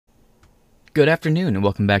Good afternoon, and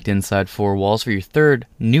welcome back to Inside Four Walls for your third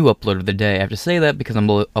new upload of the day. I have to say that because I'm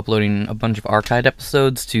uploading a bunch of archived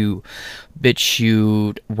episodes to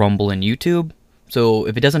BitChute, Rumble, and YouTube. So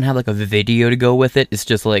if it doesn't have like a video to go with it, it's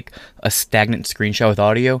just like a stagnant screenshot with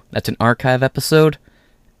audio. That's an archive episode,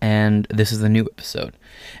 and this is the new episode.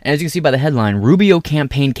 And as you can see by the headline, Rubio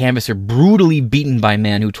campaign canvasser brutally beaten by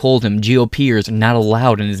man who told him GOPers are not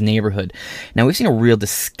allowed in his neighborhood. Now, we've seen a real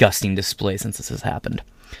disgusting display since this has happened.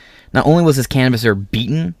 Not only was his canvasser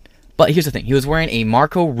beaten, but here's the thing. He was wearing a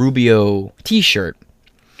Marco Rubio t-shirt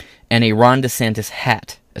and a Ron DeSantis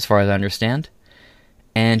hat, as far as I understand.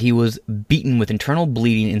 And he was beaten with internal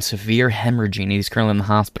bleeding and severe hemorrhaging. He's currently in the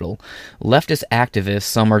hospital. Leftist activists,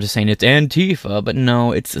 some are just saying it's Antifa, but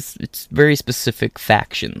no, it's very specific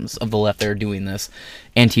factions of the left that are doing this.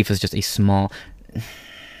 Antifa is just a small...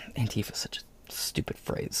 Antifa is such a stupid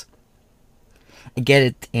phrase. I get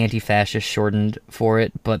it, anti-fascist shortened for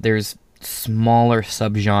it, but there's smaller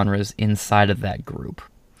subgenres inside of that group.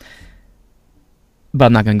 But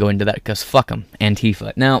I'm not going to go into that because fuck them,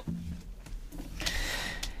 Antifa. Now,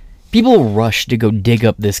 people rushed to go dig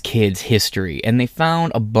up this kid's history, and they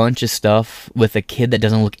found a bunch of stuff with a kid that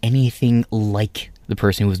doesn't look anything like the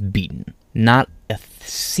person who was beaten. Not a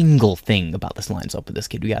single thing about this lines up with this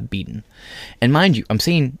kid who got beaten. And mind you, I'm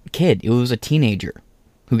saying kid, it was a teenager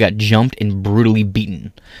who got jumped and brutally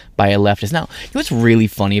beaten by a leftist. Now, you know what's really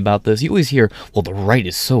funny about this? You always hear, well, the right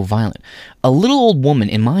is so violent. A little old woman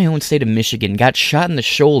in my own state of Michigan got shot in the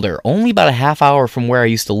shoulder only about a half hour from where I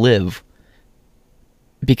used to live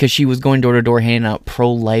because she was going door to door handing out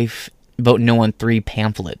pro-life, vote no on 3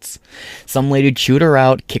 pamphlets. Some lady chewed her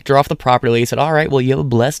out, kicked her off the property, said, all right, well, you have a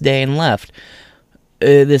blessed day, and left.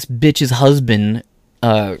 This bitch's husband...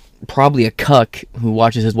 probably a cuck who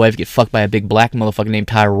watches his wife get fucked by a big black motherfucker named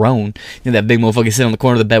Tyrone. You know that big motherfucker sitting on the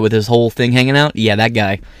corner of the bed with his whole thing hanging out? Yeah, that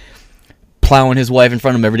guy. Plowing his wife in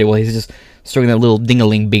front of him every day while he's just stroking that little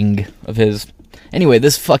ding-a-ling-bing of his. Anyway,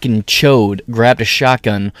 this fucking chode grabbed a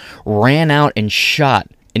shotgun, ran out and shot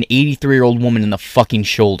an 83-year-old woman in the fucking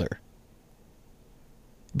shoulder.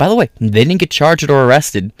 By the way, they didn't get charged or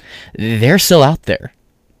arrested. They're still out there.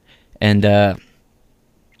 And,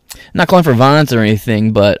 I'm not calling for violence or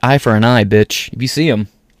anything, but eye for an eye, bitch. If you see him,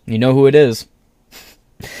 you know who it is.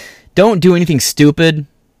 Don't do anything stupid.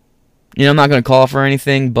 You know, I'm not going to call for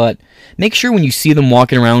anything, but make sure when you see them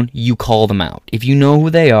walking around, you call them out. If you know who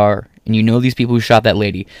they are, and you know these people who shot that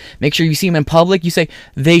lady, make sure you see them in public, you say,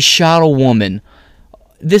 they shot a woman.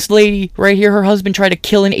 This lady right here, her husband tried to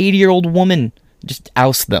kill an 80-year-old woman. Just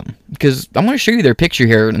oust them. Because I'm going to show you their picture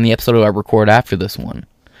here in the episode I record after this one.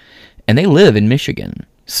 And they live in Michigan.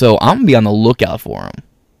 So I'm going to be on the lookout for them.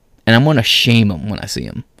 And I'm going to shame them when I see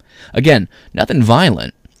them. Again, nothing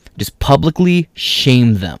violent. Just publicly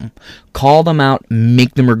shame them. Call them out.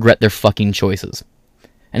 Make them regret their fucking choices.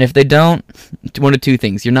 And if they don't, one of two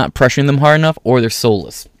things. You're not pressuring them hard enough, or they're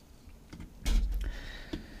soulless.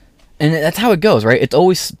 And that's how it goes, right? It's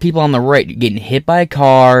always people on the right getting hit by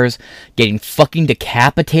cars, getting fucking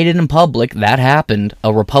decapitated in public. That happened.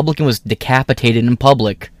 A Republican was decapitated in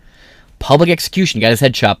public. Public execution, got his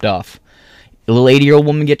head chopped off. A little 80-year-old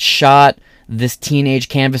woman gets shot. This teenage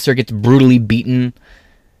canvasser gets brutally beaten.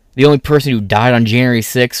 The only person who died on January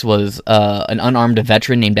 6th was an unarmed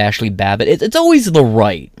veteran named Ashley Babbitt. It's always the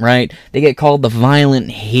right? They get called the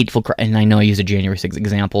violent, hateful... And I know I used a January 6th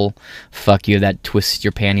example. Fuck you, that twists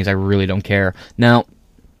your panties. I really don't care. Now...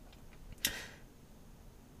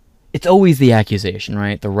 it's always the accusation,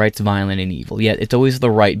 right? The right's violent and evil. Yet it's always the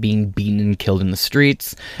right being beaten and killed in the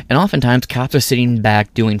streets. And oftentimes cops are sitting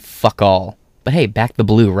back doing fuck all. But hey, back the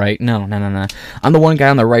blue, right? No. I'm the one guy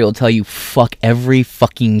on the right who will tell you fuck every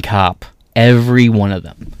fucking cop. Every one of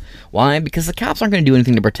them. Why? Because the cops aren't going to do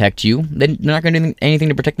anything to protect you. They're not going to do anything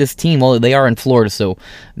to protect this team. Well, they are in Florida, so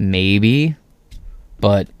maybe.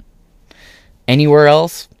 But... anywhere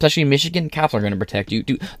else, especially in Michigan, cops aren't going to protect you.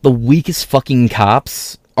 Dude, the weakest fucking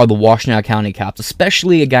cops... are the Washtenaw County cops,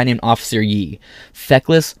 especially a guy named Officer Yee.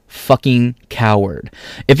 Feckless fucking coward.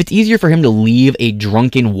 If it's easier for him to leave a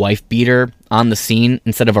drunken wife beater on the scene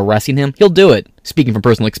instead of arresting him, he'll do it. Speaking from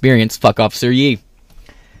personal experience, fuck Officer Yee.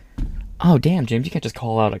 Oh, damn, James, you can't just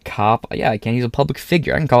call out a cop. Yeah, I can. He's a public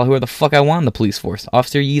figure. I can call whoever the fuck I want in the police force.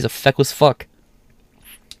 Officer Yee's a feckless fuck.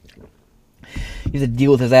 He had to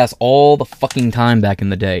deal with his ass all the fucking time back in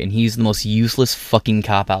the day, and he's the most useless fucking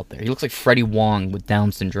cop out there. He looks like Freddie Wong with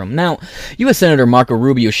Down syndrome. Now, U.S. Senator Marco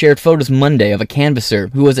Rubio shared photos Monday of a canvasser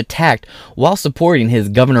who was attacked while supporting his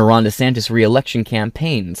Governor Ron DeSantis re-election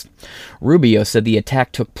campaigns. Rubio said the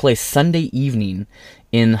attack took place Sunday evening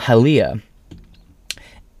in HIALEAH,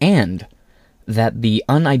 and that the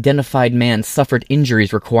unidentified man suffered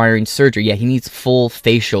injuries requiring surgery. Yeah, he needs full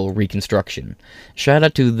facial reconstruction. Shout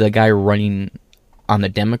out to the guy running on the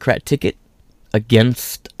Democrat ticket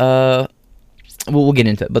against, we'll get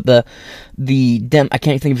into it, but I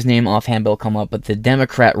can't think of his name offhand, but it'll come up, but the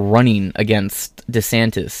Democrat running against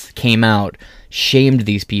DeSantis came out, shamed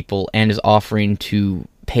these people, and is offering to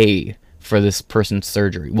pay for this person's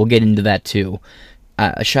surgery. We'll get into that too.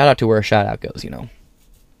 A shout out to where a shout out goes, you know.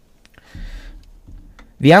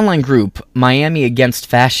 The online group Miami Against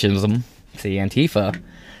Fascism, the Antifa,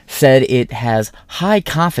 said it has high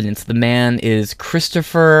confidence the man is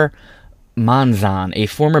Christopher Monzon, a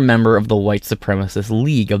former member of the White Supremacist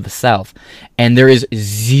League of the South. And there is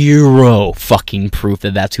zero fucking proof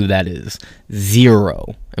that that's who that is.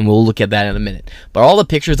 Zero. And we'll look at that in a minute. But all the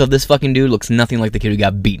pictures of this fucking dude looks nothing like the kid who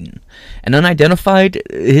got beaten. And unidentified,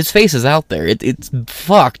 his face is out there. It's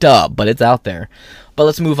fucked up, but it's out there. But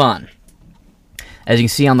let's move on. As you can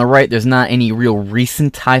see on the right, there's not any real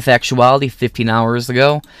recent high factuality 15 hours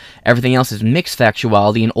ago. Everything else is mixed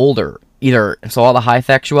factuality and older. So all the high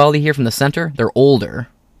factuality here from the center, they're older.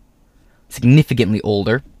 Significantly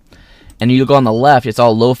older. And you go on the left, it's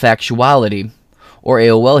all low factuality, or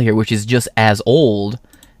AOL here, which is just as old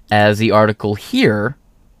as the article here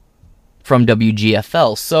from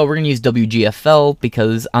WGFL. So we're going to use WGFL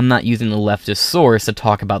because I'm not using the leftist source to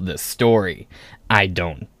talk about this story. I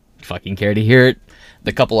don't fucking care to hear it.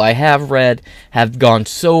 The couple I have read have gone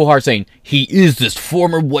so hard saying, he is this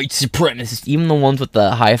former white supremacist, even the ones with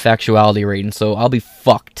the high factuality rating, so I'll be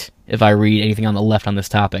fucked if I read anything on the left on this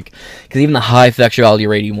topic. Because even the high factuality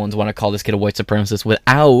rating ones want to call this kid a white supremacist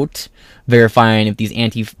without verifying if these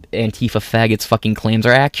Antifa faggots' fucking claims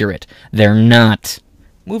are accurate. They're not.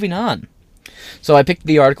 Moving on. So I picked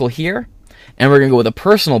the article here, and we're going to go with a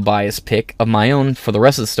personal bias pick of my own for the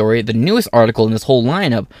rest of the story, the newest article in this whole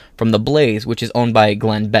lineup from The Blaze, which is owned by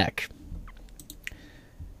Glenn Beck.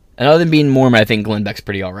 And other than being Mormon, I think Glenn Beck's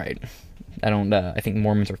pretty alright. I think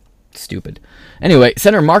Mormons are stupid. Anyway,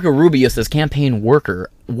 Senator Marco Rubio says campaign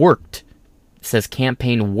worked,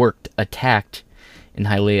 attacked in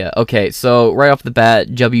HIALEAH. Okay, so right off the bat,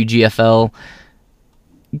 WGFL,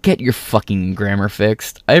 get your fucking grammar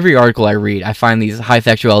fixed. Every article I read, I find these high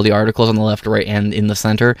factuality articles on the left, right, and in the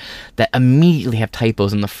center that immediately have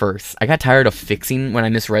typos in the first. I got tired of fixing when I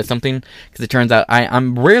misread something, because it turns out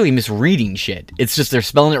I'm rarely misreading shit. It's just they're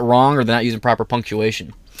spelling it wrong or they're not using proper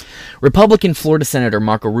punctuation. Republican Florida Senator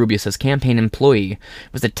Marco Rubio says campaign employee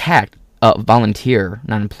was attacked, volunteer,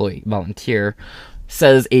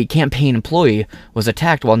 says a campaign employee was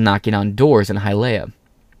attacked while knocking on doors in HIALEAH.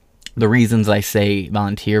 The reasons I say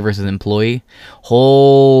volunteer versus employee,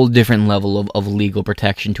 whole different level of legal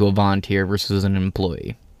protection to a volunteer versus an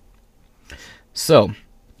employee. So,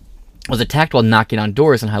 was attacked while knocking on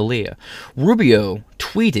doors in HIALEAH. Rubio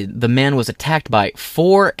tweeted the man was attacked by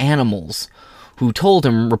 4 animals who told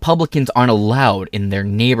him Republicans aren't allowed in their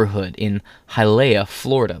neighborhood in HIALEAH,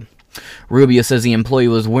 Florida. Rubio says the employee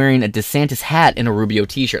was wearing a DeSantis hat and a Rubio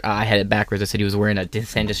t-shirt. I had it backwards. I said he was wearing a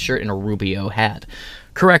DeSantis shirt and a Rubio hat.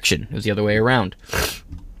 Correction. It was the other way around.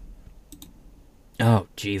 Oh,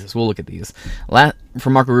 Jesus. We'll look at these. For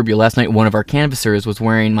Marco Rubio, last night one of our canvassers was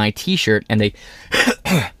wearing my t-shirt and a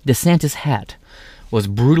DeSantis hat, was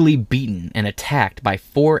brutally beaten and attacked by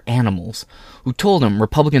 4 animals who told him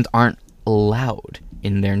Republicans aren't allowed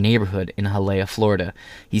in their neighborhood in HIALEAH, Florida.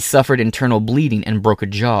 He suffered internal bleeding and broke a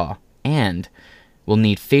jaw and will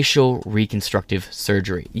need facial reconstructive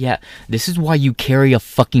surgery. Yeah, this is why you carry a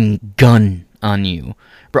fucking gun on you.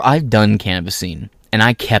 Bro, I've done canvassing, and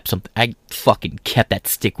I fucking kept that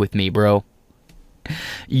stick with me, bro.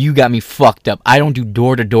 You got me fucked up. I don't do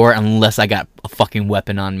door-to-door unless I got a fucking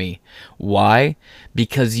weapon on me. Why?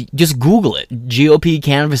 Because just Google it. GOP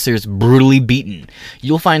canvassers brutally beaten.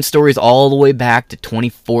 You'll find stories all the way back to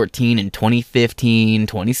 2014 and 2015,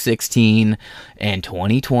 2016, and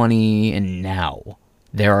 2020, and now.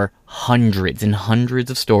 There are hundreds and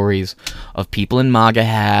hundreds of stories of people in MAGA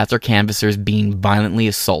hats or canvassers being violently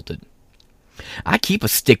assaulted. I keep a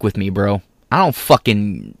stick with me, bro. I don't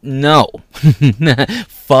fucking know.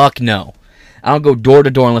 Fuck no. I don't go door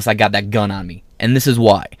to door unless I got that gun on me. And this is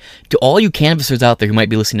why. To all you canvassers out there who might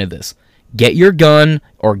be listening to this, get your gun,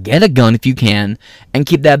 or get a gun if you can, and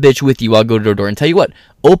keep that bitch with you while I go door to door. And tell you what,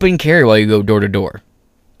 open carry while you go door to door.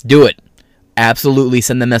 Do it. Absolutely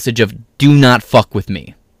send the message of, do not fuck with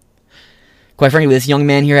me. Quite frankly, this young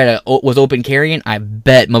man here was open carrying. I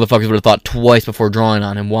bet motherfuckers would have thought twice before drawing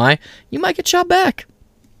on him. Why? You might get shot back.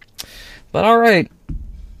 But alright.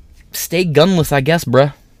 Stay gunless, I guess,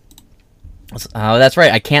 bruh. That's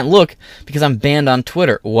right, I can't look because I'm banned on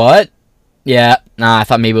Twitter. What? Yeah, Nah, I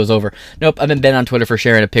thought maybe it was over. Nope, I've been banned on Twitter for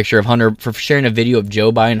sharing a picture of for sharing a video of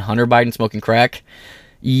Joe Biden, Hunter Biden smoking crack.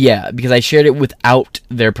 Yeah, because I shared it without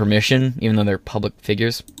their permission, even though they're public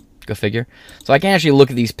figures. Go figure. So I can actually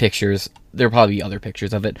look at these pictures. There'll probably be other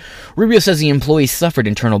pictures of it. Rubio says the employee suffered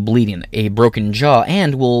internal bleeding, a broken jaw,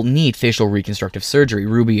 and will need facial reconstructive surgery.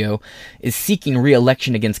 Rubio is seeking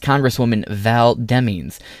re-election against Congresswoman Val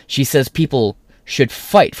Demings. She says people should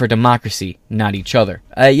fight for democracy, not each other.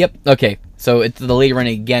 Yep, okay. So it's the lady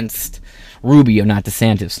running against Rubio, not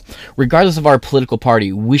DeSantis. Regardless of our political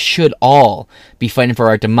party, we should all be fighting for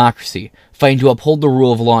our democracy, fighting to uphold the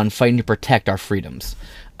rule of law, and fighting to protect our freedoms.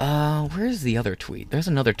 Where's the other tweet? There's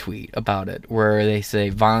another tweet about it where they say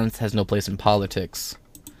violence has no place in politics.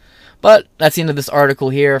 But that's the end of this article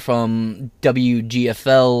here from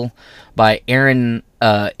WGFL by Aaron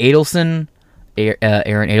Adelson.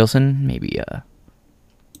 Aaron Adelson, maybe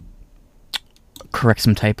correct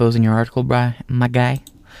some typos in your article, my guy.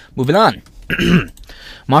 Moving on.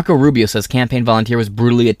 Marco Rubio says campaign volunteer was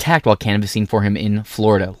brutally attacked while canvassing for him in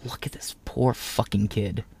Florida. Look at this poor fucking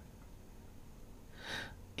kid.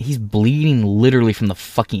 He's bleeding literally from the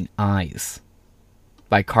fucking eyes.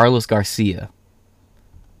 By Carlos Garcia.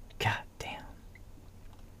 God damn.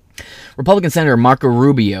 Republican Senator Marco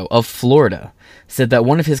Rubio of Florida said that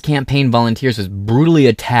one of his campaign volunteers was brutally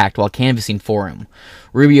attacked while canvassing for him.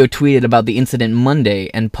 Rubio tweeted about the incident Monday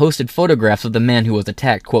and posted photographs of the man who was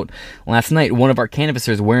attacked. Quote, last night, one of our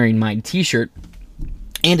canvassers wearing my t-shirt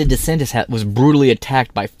and a DeSantis hat was brutally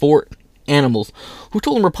attacked by 4 animals who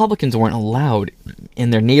told him Republicans weren't allowed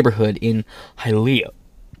in their neighborhood in HIALEAH.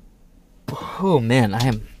 Oh man, I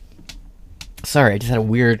am sorry, I just had a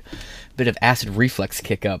weird bit of acid reflux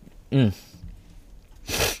kick up. I'm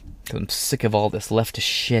sick of all this left to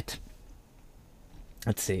shit.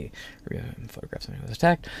 Let's see. Photographs of was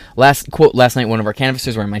attacked. Last night one of our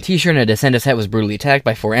canvassers wearing my t-shirt and a DeSantis hat was brutally attacked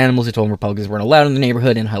by 4 animals who told him Republicans weren't allowed in the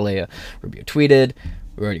neighborhood in HIALEAH. Rubio tweeted.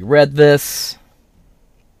 We already read this.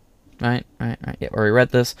 Right. Yeah, already read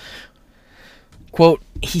this. Quote,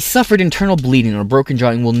 he suffered internal bleeding or broken jaw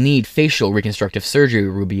and will need facial reconstructive surgery,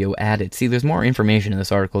 Rubio added. See, there's more information in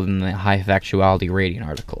this article than the high factuality rating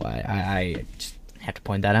article. I just have to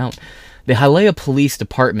point that out. The HIALEAH Police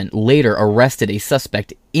Department later arrested a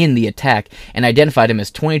suspect in the attack and identified him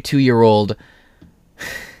as 22-year-old...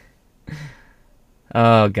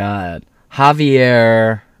 oh, God.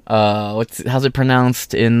 Javier... how's it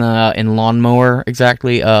pronounced in Lawnmower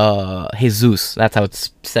exactly? Jesus. That's how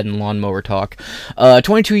it's said in Lawnmower talk.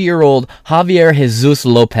 22-year-old Javier Jesus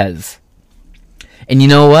Lopez. And you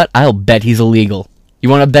know what? I'll bet he's illegal. You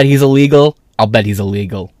want to bet he's illegal? I'll bet he's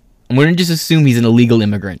illegal. I'm going to just assume he's an illegal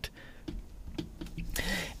immigrant.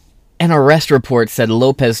 An arrest report said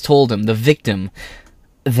Lopez told him, the victim,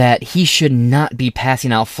 that he should not be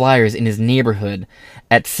passing out flyers in his neighborhood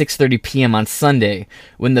at 6:30 p.m. on Sunday.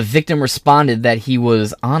 When the victim responded that he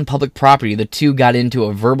was on public property, the two got into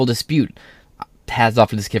a verbal dispute. Hats off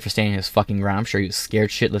to this kid for standing his fucking ground. I'm sure he was scared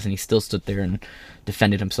shitless and he still stood there and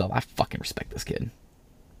defended himself. I fucking respect this kid.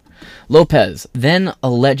 Lopez then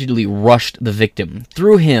allegedly rushed the victim,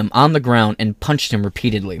 threw him on the ground, and punched him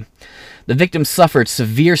repeatedly. The victim suffered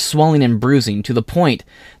severe swelling and bruising to the point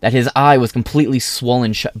that his eye was completely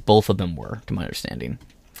swollen shut. Both of them were, to my understanding.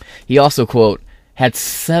 He also, quote, had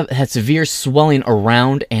severe swelling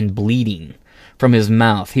around and bleeding from his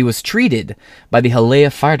mouth. He was treated by the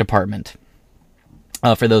HIALEAH Fire Department.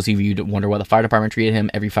 For those of you that wonder why the fire department treated him,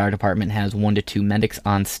 every fire department has 1 to 2 medics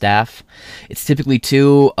on staff. It's typically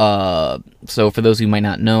 2. So for those who might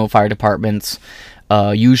not know, fire departments,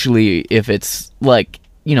 usually if it's like,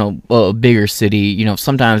 you know, a bigger city, you know,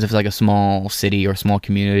 sometimes if it's like a small city or small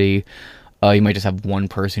community, you might just have 1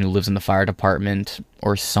 person who lives in the fire department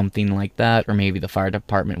or something like that. Or maybe the fire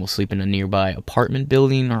department will sleep in a nearby apartment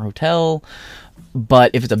building or hotel. But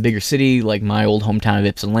if it's a bigger city, like my old hometown of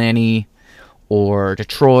Ypsilanti, or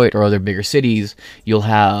Detroit, or other bigger cities, you'll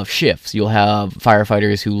have shifts. You'll have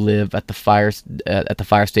firefighters who live at the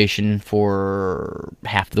fire station for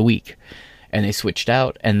half the week, and they switched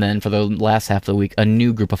out. And then for the last half of the week, a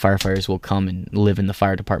new group of firefighters will come and live in the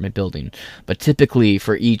fire department building. But typically,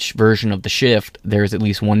 for each version of the shift, there's at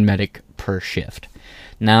least 1 medic per shift.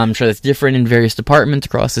 Now, I'm sure that's different in various departments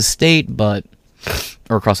across the state,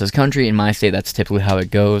 or across this country. In my state, that's typically how it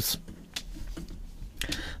goes.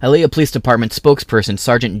 HIALEAH Police Department spokesperson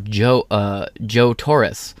Sergeant Joe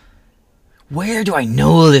Torres. Where do I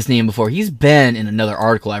know this name before? He's been in another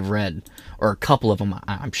article I've read, or a couple of them.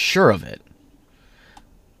 I'm sure of it.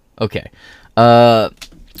 Okay.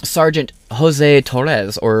 Sergeant Jose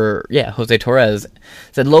Torres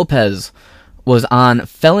said Lopez was on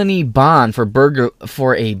felony bond for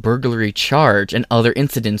a burglary charge and other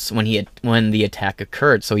incidents when the attack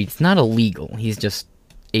occurred. So he's not illegal. He's just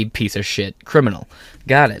a piece of shit criminal.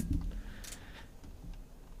 Got it.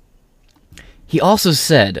 He also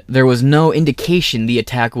said there was no indication the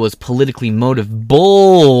attack was politically motivated.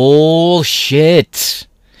 Bullshit.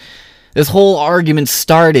 This whole argument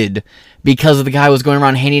started because the guy was going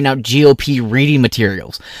around handing out GOP reading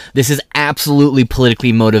materials. This is absolutely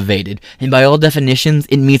politically motivated, and by all definitions,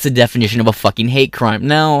 it meets the definition of a fucking hate crime.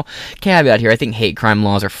 Now, caveat here, I think hate crime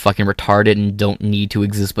laws are fucking retarded and don't need to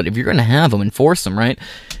exist, but if you're gonna have them, enforce them, right?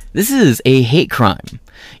 This is a hate crime.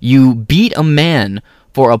 You beat a man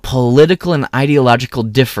for a political and ideological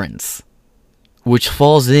difference, which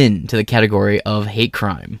falls into the category of hate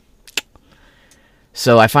crime.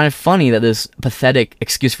 So I find it funny that this pathetic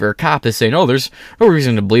excuse for a cop is saying, oh, there's no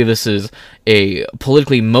reason to believe this is a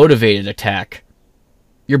politically motivated attack.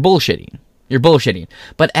 You're bullshitting. You're bullshitting.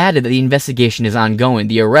 But added that the investigation is ongoing.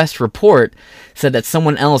 The arrest report said that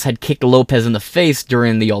someone else had kicked Lopez in the face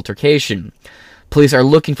during the altercation. Police are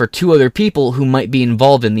looking for 2 other people who might be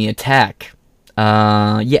involved in the attack.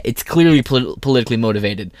 Yeah, it's clearly politically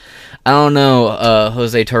motivated. I don't know,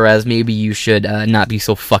 Jose Torres, maybe you should not be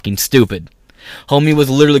so fucking stupid. Homie was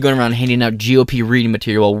literally going around handing out GOP reading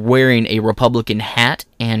material while wearing a Republican hat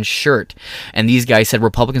and shirt. And these guys said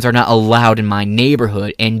Republicans are not allowed in my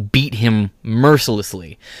neighborhood and beat him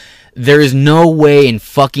mercilessly. There is no way in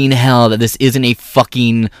fucking hell that this isn't a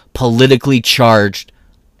fucking politically charged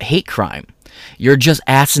hate crime. You're just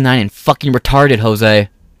asinine and fucking retarded, Jose.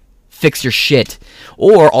 Fix your shit.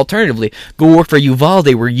 Or, alternatively, go work for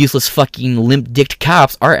Uvalde where useless fucking limp-dicked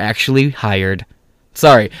cops are actually hired.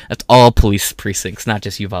 Sorry, that's all police precincts, not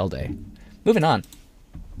just Uvalde. Moving on.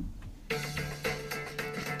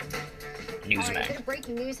 Newsmax. Bit of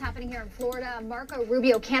breaking news happening here in Florida. Marco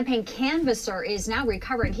Rubio, campaign canvasser, is now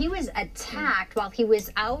recovering. He was attacked while he was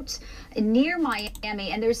out near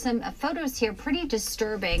Miami, and there's some photos here pretty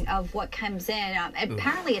disturbing of what comes in.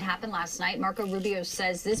 Apparently it happened last night. Marco Rubio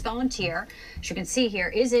says this volunteer, as you can see here,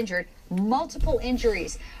 is injured. Multiple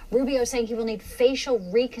injuries. Rubio saying he will need facial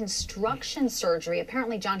reconstruction surgery.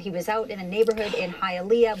 Apparently, John, he was out in a neighborhood in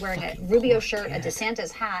Hialeah wearing a Rubio shirt, a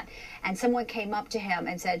DeSantis hat, and someone came up to him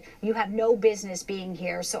and said, you have no business being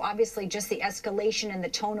here. So obviously just the escalation and the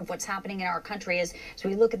tone of what's happening in our country is, as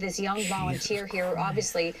we look at this young volunteer here, who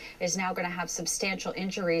obviously is now going to have substantial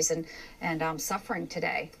injuries and suffering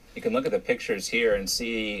today. You can look at the pictures here and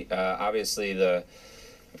see, obviously,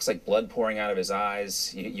 looks like blood pouring out of his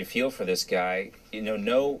eyes. You feel for this guy. You know,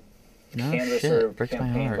 no canvasser,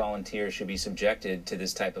 campaign volunteer should be subjected to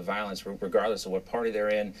this type of violence, regardless of what party they're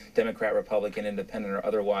in, Democrat, Republican, Independent, or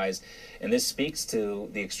otherwise. And this speaks to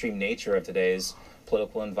the extreme nature of today's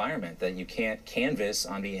political environment, that you can't canvass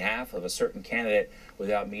on behalf of a certain candidate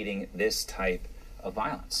without meeting this type of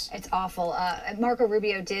violence. It's awful. Marco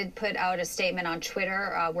Rubio did put out a statement on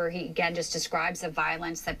Twitter where he, again, just describes the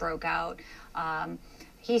violence that broke out.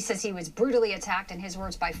 He says he was brutally attacked, in his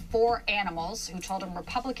words, by 4 animals who told him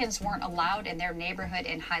Republicans weren't allowed in their neighborhood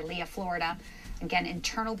in Hialeah, Florida. Again,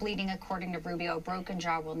 internal bleeding, according to Rubio. Broken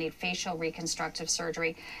jaw, will need facial reconstructive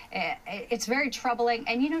surgery. It's very troubling.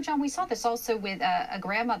 And, you know, John, we saw this also with a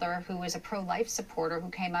grandmother who was a pro-life supporter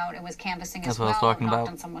who came out and was canvassing as well. That's what I was talking about. Knocked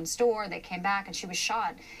on someone's door. They came back, and she was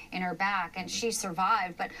shot in her back, and she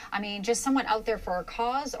survived. But, I mean, just someone out there for a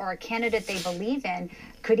cause or a candidate they believe in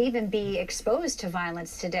could even be exposed to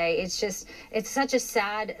violence today. It's just, it's such a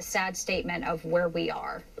sad, sad statement of where we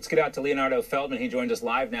are. Let's get out to Leonardo Feldman. He joins us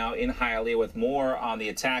live now in Hialeah with more on the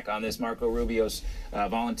attack on this Marco Rubio's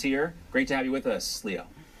volunteer. Great to have you with us, Leo.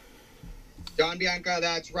 Don, Bianca,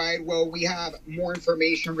 that's right. Well, we have more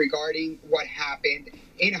information regarding what happened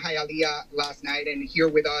in Hialeah last night, and here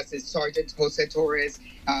with us is Sergeant Jose Torres.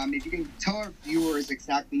 If you can tell our viewers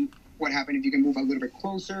exactly what happened, if you can move a little bit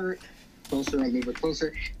closer, a little bit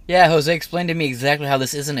closer. Yeah, Jose, explain to me exactly how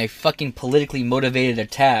this isn't a fucking politically motivated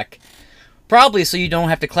attack. Probably so you don't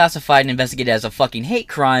have to classify it and investigate it as a fucking hate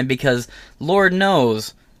crime, because Lord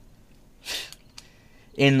knows,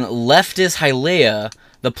 in leftist Hialeah,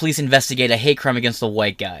 the police investigate a hate crime against a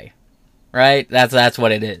white guy. Right? That's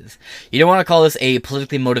what it is. You don't want to call this a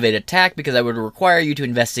politically motivated attack, because that would require you to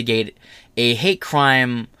investigate a hate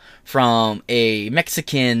crime from a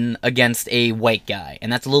Mexican against a white guy.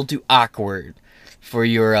 And that's a little too awkward for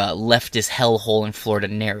your leftist hellhole in Florida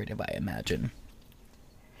narrative, I imagine.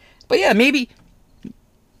 But yeah, maybe...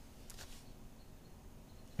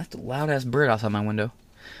 That's a loud-ass bird outside my window.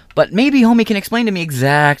 But maybe homie can explain to me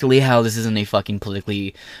exactly how this isn't a fucking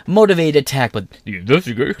politically motivated attack, but the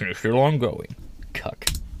investigation is still ongoing. Cuck.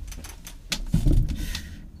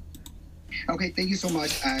 Okay, thank you so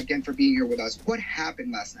much again for being here with us. What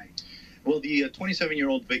happened last night? Well, the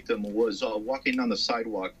 27-year-old victim was walking down the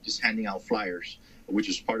sidewalk, just handing out flyers, which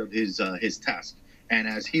is part of his task. And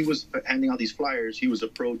as he was handing out these flyers, he was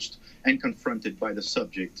approached and confronted by the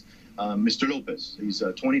subject, Mr. Lopez. He's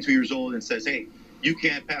 22 years old and says, "Hey, you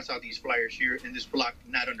can't pass out these flyers here in this block,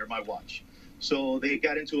 not under my watch." So they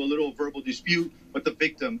got into a little verbal dispute, but the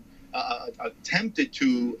victim attempted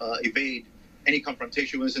to evade any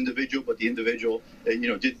confrontation with this individual, but the individual,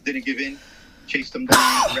 didn't give in, chased him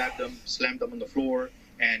down, grabbed him, slammed him on the floor,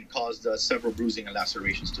 and caused several bruising and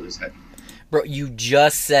lacerations to his head. Bro, you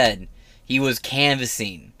just said he was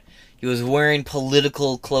canvassing. He was wearing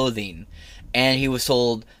political clothing, and he was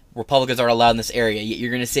told Republicans are allowed in this area. Yet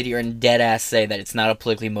you're going to sit here and dead-ass say that it's not a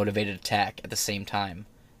politically motivated attack at the same time.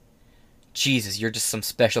 Jesus, you're just some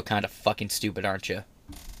special kind of fucking stupid, aren't you?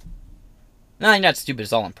 No, you're not stupid.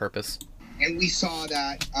 It's all on purpose. And we saw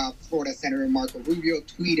that Florida Senator Marco Rubio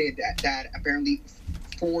tweeted that apparently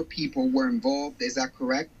 4 people were involved. Is that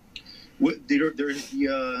correct?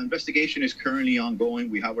 The investigation is currently ongoing.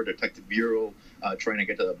 We have our detective bureau trying to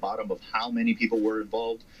get to the bottom of how many people were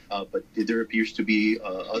involved. But there appears to be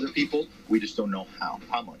other people. We just don't know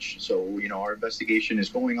how much. So, our investigation is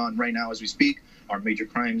going on right now as we speak. Our major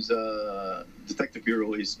crimes detective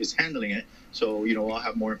bureau is handling it. So, I'll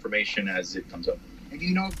have more information as it comes up. And do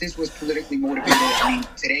you know if this was politically motivated? I mean,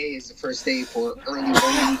 today is the first day for early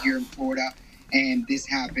voting here in Florida, and this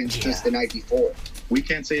happened just the night before. We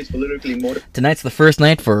can't say it's politically motivated. Tonight's the first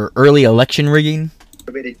night for early election rigging.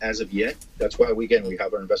 As of yet. That's why we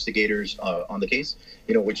have our investigators on the case,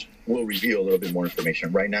 which will reveal a little bit more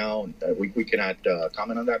information. Right now, we cannot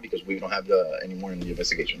comment on that because we don't have any more in the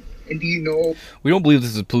investigation. And do you know? We don't believe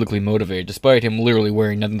this is politically motivated, despite him literally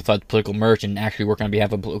wearing nothing besides political merch and actually working on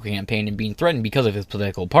behalf of a political campaign and being threatened because of his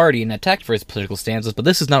political party and attacked for his political stances. But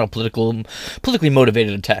this is not a politically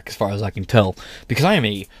motivated attack, as far as I can tell, because I am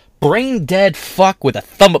a brain-dead fuck with a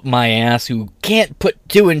thumb up my ass who can't put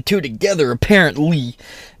 2 and 2 together, apparently.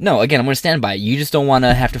 No, again, I'm going to stand by it. You just don't want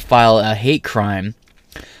to have to file a hate crime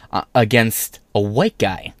against a white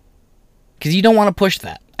guy. Because you don't want to push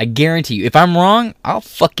that. I guarantee you. If I'm wrong, I'll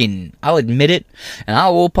admit it, and I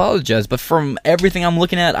will apologize. But from everything I'm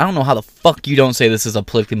looking at, I don't know how the fuck you don't say this is a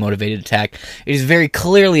politically motivated attack. It is very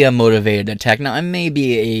clearly a motivated attack. Now, I may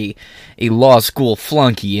be a law school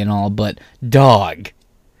flunky and all, but dog,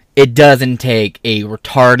 it doesn't take a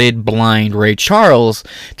retarded, blind Ray Charles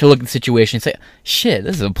to look at the situation and say, shit,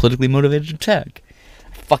 this is a politically motivated attack.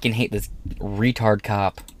 I fucking hate this retard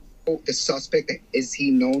cop. The suspect, is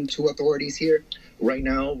he known to authorities here? Right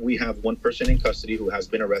now, we have one person in custody who has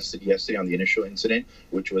been arrested yesterday on the initial incident,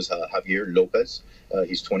 which was Javier Lopez.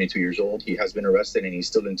 He's 22 years old. He has been arrested, and he's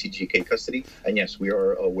still in TGK custody. And yes, we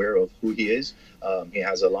are aware of who he is. He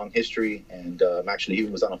has a long history, and actually, he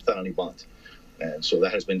was on a felony bond. And so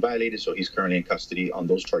that has been violated, so he's currently in custody on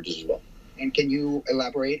those charges as well. And can you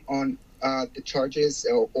elaborate on the charges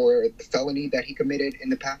or the felony that he committed in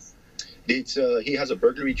the past? He has a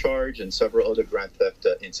burglary charge and several other grand theft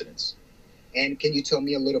incidents. And can you tell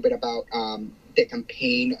me a little bit about the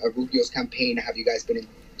campaign, Rubio's campaign? Have you guys been in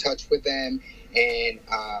touch with them? And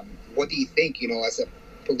what do you think, as a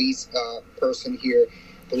police person here,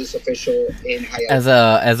 police official in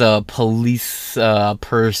HIALEAH? As a police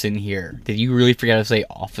person here, did you really forget to say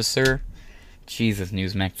officer? Jesus,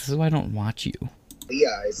 Newsmax, this is why I don't watch you.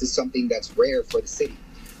 Yeah, is this something that's rare for the city?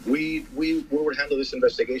 We would handle this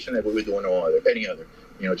investigation and we would do any other.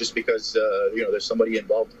 Just because there's somebody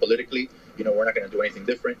involved politically, we're not going to do anything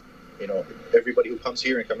different. Everybody who comes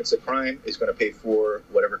here and commits a crime is going to pay for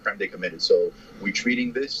whatever crime they committed. So we're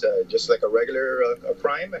treating this just like a regular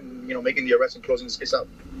crime and, making the arrest and closing this case out.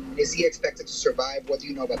 Is he expected to survive? What do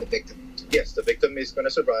you know about the victim? Yes, the victim is going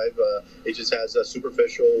to survive. It just has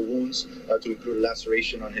superficial wounds to include a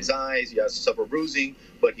laceration on his eyes. He has several bruising,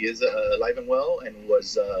 but he is alive and well and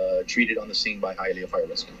was treated on the scene by HIALEAH Fire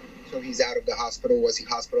Rescue. So he's out of the hospital. Was he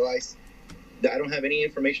hospitalized? I don't have any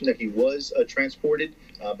information that he was transported,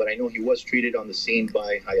 but I know he was treated on the scene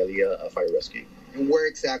by HIALEAH Fire Rescue. And where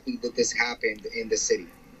exactly did this happen in the city?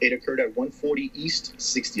 It occurred at 140 East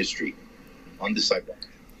 60th Street on the sidewalk.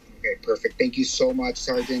 Okay, perfect. Thank you so much,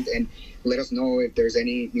 Sergeant, and let us know if there's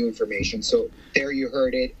any new information. So there you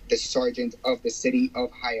heard it, the Sergeant of the city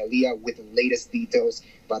of HIALEAH with the latest details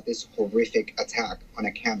about this horrific attack on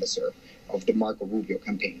a canvasser of the Marco Rubio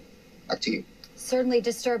campaign. Back to you. Certainly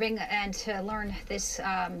disturbing, and to learn this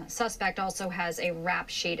suspect also has a rap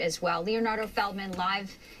sheet as well. Leonardo Feldman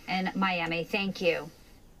live in Miami. Thank you.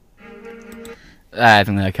 I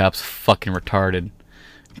think that cop's fucking retarded.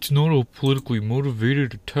 It's not a politically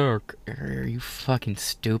motivated attack. Are you fucking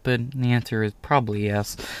stupid? And the answer is probably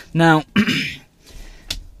yes. Now,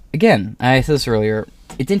 again, I said this earlier,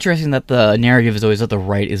 it's interesting that the narrative is always that the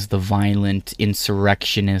right is the violent,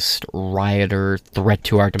 insurrectionist, rioter, threat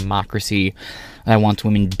to our democracy that wants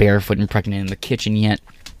women barefoot and pregnant in the kitchen, yet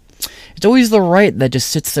it's always the right that just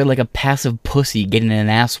sits there like a passive pussy getting an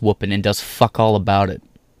ass whooping and does fuck all about it.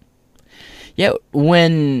 Yet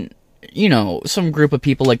when, you know, some group of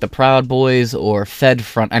people like the Proud Boys or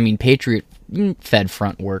Patriot Fed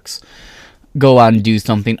Front works go out and do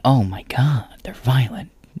something, oh my god, they're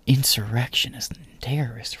violent, insurrectionists, and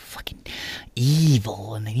terrorists are fucking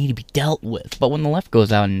evil and they need to be dealt with. But when the left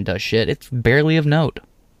goes out and does shit, it's barely of note.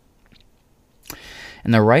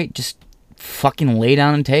 And the right just fucking lay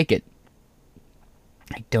down and take it.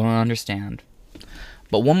 I don't understand.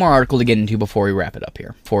 But one more article to get into before we wrap it up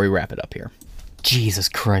here. Jesus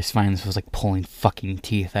Christ, fine, this was like pulling fucking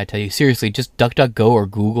teeth, I tell you. Seriously, just DuckDuckGo or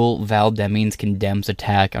Google Val Demings condemns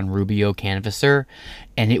attack on Rubio canvasser,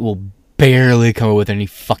 and it will barely come up with any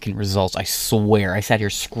fucking results, I swear. I sat here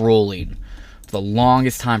scrolling for the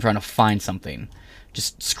longest time trying to find something.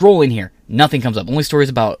 Just scrolling here, nothing comes up. Only stories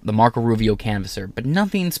about the Marco Rubio canvasser, but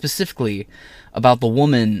nothing specifically about the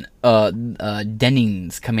woman,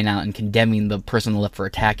 Dennings, coming out and condemning the person on the left for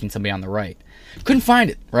attacking somebody on the right. Couldn't find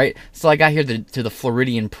it, right? So I got here to the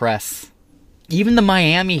Floridian Press. Even the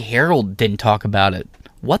Miami Herald didn't talk about it.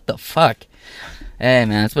 What the fuck? Hey,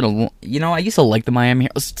 man, it's been I used to like the Miami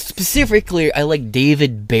Herald. Specifically, I like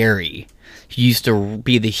David Barry. He used to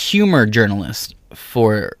be the humor journalist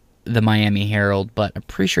for the Miami Herald, but I'm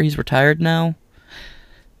pretty sure he's retired now.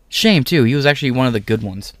 Shame, too. He was actually one of the good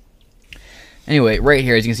ones. Anyway, right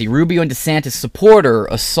here, as you can see, Rubio and DeSantis supporter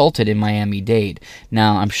assaulted in Miami-Dade.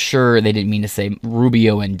 Now, I'm sure they didn't mean to say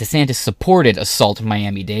Rubio and DeSantis supported assault in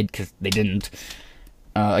Miami-Dade, because they didn't.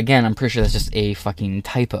 Again, I'm pretty sure that's just a fucking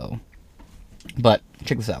typo. But,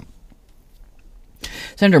 check this out.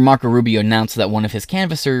 Senator Marco Rubio announced that one of his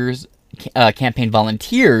canvassers, campaign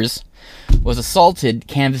volunteers, was assaulted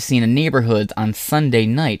canvassing a neighborhood on Sunday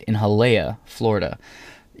night in HIALEAH, Florida.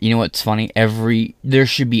 You know what's funny? There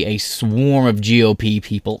should be a swarm of GOP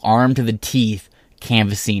people armed to the teeth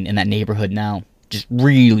canvassing in that neighborhood now. Just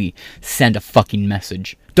really send a fucking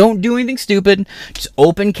message. Don't do anything stupid. Just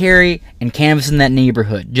open carry and canvass in that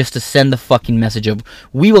neighborhood just to send the fucking message of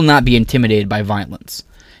we will not be intimidated by violence.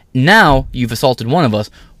 Now you've assaulted one of us.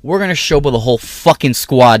 We're going to show up with a whole fucking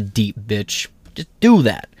squad deep, bitch. Just do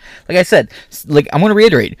that. Like I said, I'm going to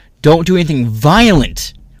reiterate, don't do anything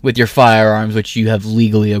violent with your firearms, which you have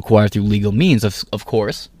legally acquired through legal means, of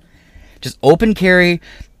course. Just open carry,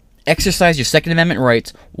 exercise your Second Amendment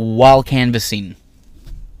rights while canvassing.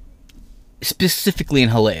 Specifically in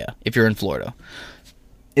HIALEAH, if you're in Florida.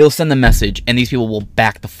 It'll send the message, and these people will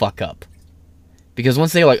back the fuck up. Because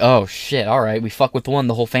once they're like, oh shit, alright, we fuck with one,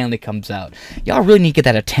 the whole family comes out. Y'all really need to get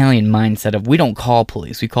that Italian mindset of, we don't call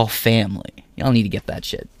police, we call family. Y'all need to get that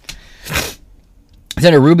shit.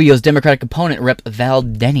 Senator Rubio's Democratic opponent, Rep. Val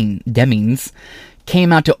Demings,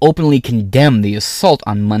 came out to openly condemn the assault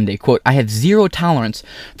on Monday. Quote, I have zero tolerance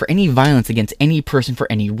for any violence against any person for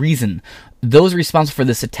any reason. Those responsible for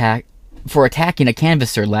this attack, for attacking a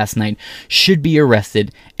canvasser last night, should be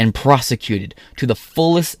arrested and prosecuted to the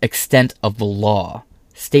fullest extent of the law,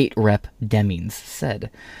 State Rep. Demings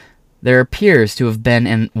said. There appears to have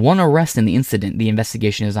been one arrest in the incident. The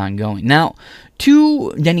investigation is ongoing. Now,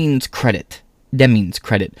 to Demings' credit,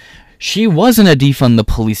 she wasn't a defund the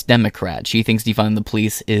police Democrat. She thinks defunding the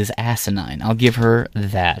police is asinine. I'll give her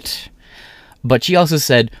that. But she also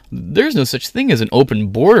said, there's no such thing as an open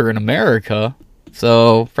border in America.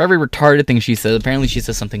 So, for every retarded thing she says, apparently she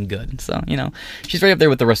says something good. So, she's right up there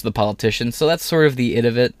with the rest of the politicians. So that's sort of the it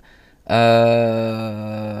of it.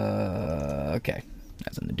 Okay.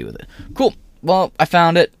 Has nothing to do with it. Cool. Well, I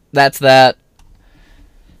found it. That's that.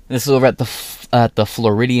 This is over at the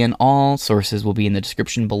Floridian. All sources will be in the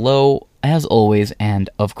description below, as always, and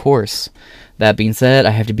of course. That being said, I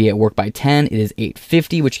have to be at work by 10. It is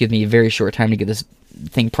 8:50, which gives me a very short time to get this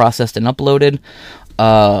thing processed and uploaded.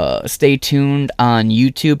 Stay tuned on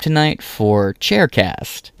YouTube tonight for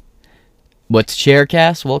Chaircast. What's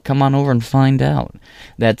Chaircast? Well, come on over and find out.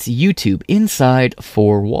 That's YouTube Inside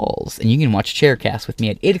Four Walls, and you can watch Chaircast with me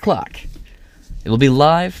at 8 o'clock. It will be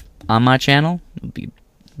live on my channel. It will be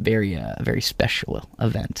very special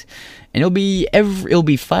event, and it'll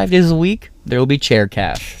be 5 days a week. There will be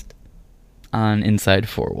Chaircast on Inside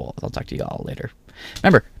Four Walls. I'll talk to you all later.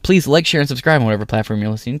 Remember, please like, share, and subscribe on whatever platform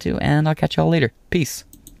you're listening to, and I'll catch y'all later. Peace.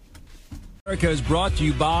 America is brought to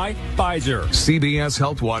you by Pfizer. CBS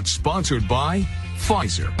Health Watch, sponsored by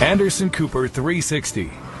Pfizer. Anderson Cooper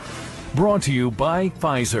 360. Brought to you by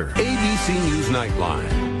Pfizer. ABC News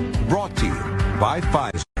Nightline. Brought to you by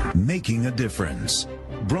Pfizer. Making a difference.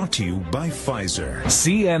 Brought to you by Pfizer.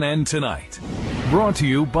 CNN Tonight. Brought to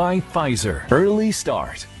you by Pfizer. Early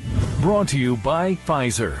Start. Brought to you by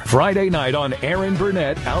Pfizer. Friday night on Aaron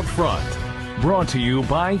Burnett Out Front. Brought to you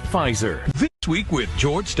by Pfizer. This Week with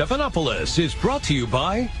George Stephanopoulos is brought to you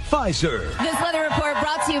by Pfizer. This weather report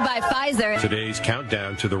brought to you by Pfizer. Today's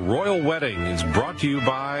countdown to the royal wedding is brought to you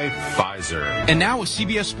by Pfizer. And now a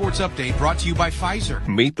CBS Sports Update brought to you by Pfizer.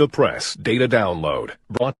 Meet the Press Data Download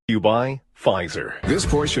brought to you by Pfizer. This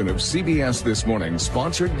portion of CBS This Morning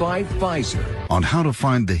sponsored by Pfizer. On how to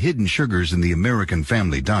find the hidden sugars in the American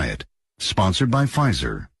family diet, sponsored by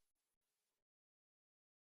Pfizer.